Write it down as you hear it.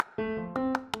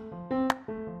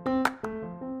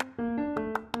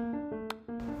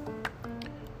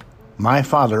My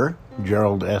father,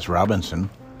 Gerald S. Robinson,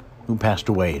 who passed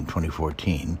away in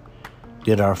 2014,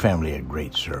 did our family a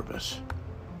great service.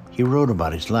 He wrote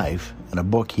about his life in a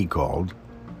book he called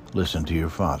Listen to Your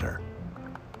Father.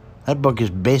 That book is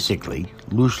basically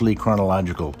loosely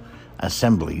chronological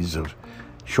assemblies of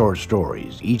short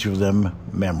stories, each of them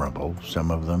memorable,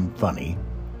 some of them funny,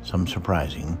 some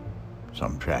surprising,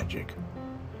 some tragic.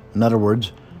 In other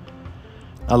words,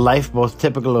 a life both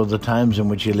typical of the times in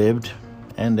which he lived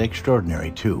and extraordinary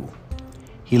too.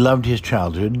 He loved his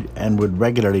childhood and would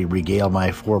regularly regale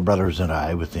my four brothers and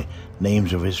I with the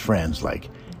names of his friends like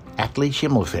Atlee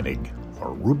Schimmelfinnig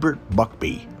or Rupert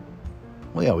Buckby.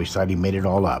 We always thought he made it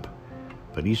all up,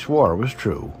 but he swore it was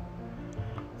true.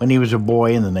 When he was a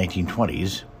boy in the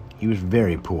 1920s, he was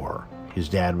very poor. His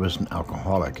dad was an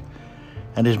alcoholic,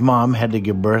 and his mom had to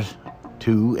give birth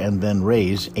to and then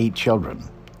raise 8 children.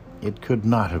 It could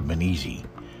not have been easy.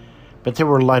 But there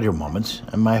were lighter moments,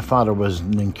 and my father was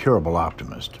an incurable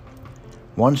optimist.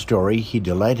 One story he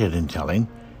delighted in telling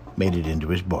made it into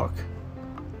his book.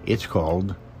 It's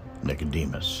called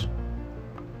Nicodemus,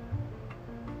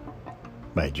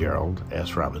 by Gerald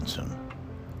S. Robinson.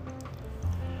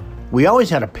 We always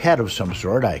had a pet of some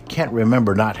sort. I can't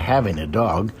remember not having a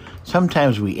dog.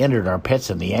 Sometimes we entered our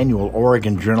pets in the annual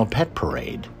Oregon Journal Pet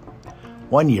Parade.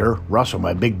 One year, Russell,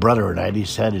 my big brother, and I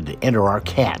decided to enter our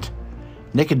cat,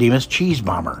 Nicodemus Cheese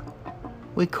Bomber.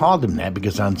 We called him that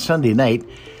because on Sunday night,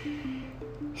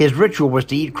 his ritual was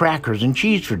to eat crackers and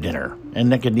cheese for dinner, and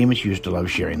Nicodemus used to love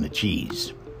sharing the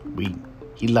cheese.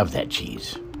 He loved that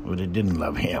cheese, but it didn't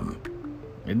love him.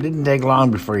 It didn't take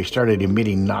long before he started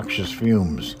emitting noxious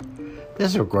fumes.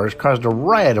 This, of course, caused a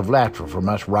riot of laughter from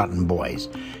us rotten boys,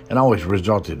 and always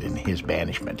resulted in his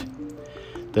banishment.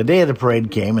 The day of the parade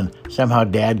came, and somehow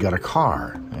Dad got a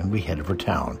car, and we headed for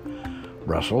town.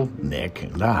 Russell, Nick,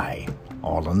 and I,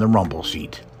 all in the rumble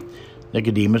seat.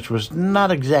 Nicodemus was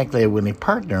not exactly a willing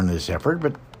partner in this effort,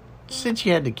 but since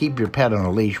you had to keep your pet on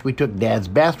a leash, we took Dad's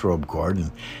bathrobe cord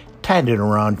and tied it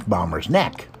around Bomber's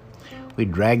neck. We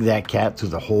dragged that cat through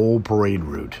the whole parade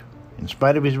route, in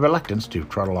spite of his reluctance to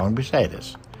trot along beside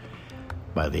us.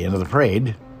 By the end of the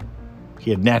parade, he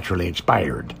had naturally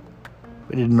expired.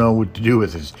 We didn't know what to do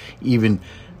with his even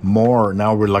more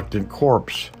now reluctant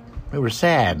corpse. We were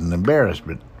sad and embarrassed,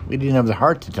 but we didn't have the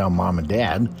heart to tell Mom and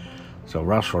Dad, so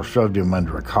Russell shoved him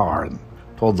under a car and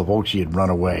told the folks he had run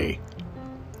away.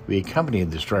 We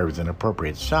accompanied the story with an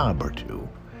appropriate sob or two.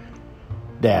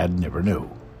 Dad never knew.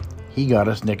 He got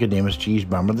us Nicodemus Cheese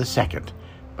Bomber II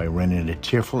by running a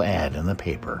tearful ad in the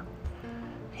paper.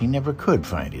 He never could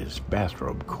find his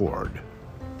bathrobe cord.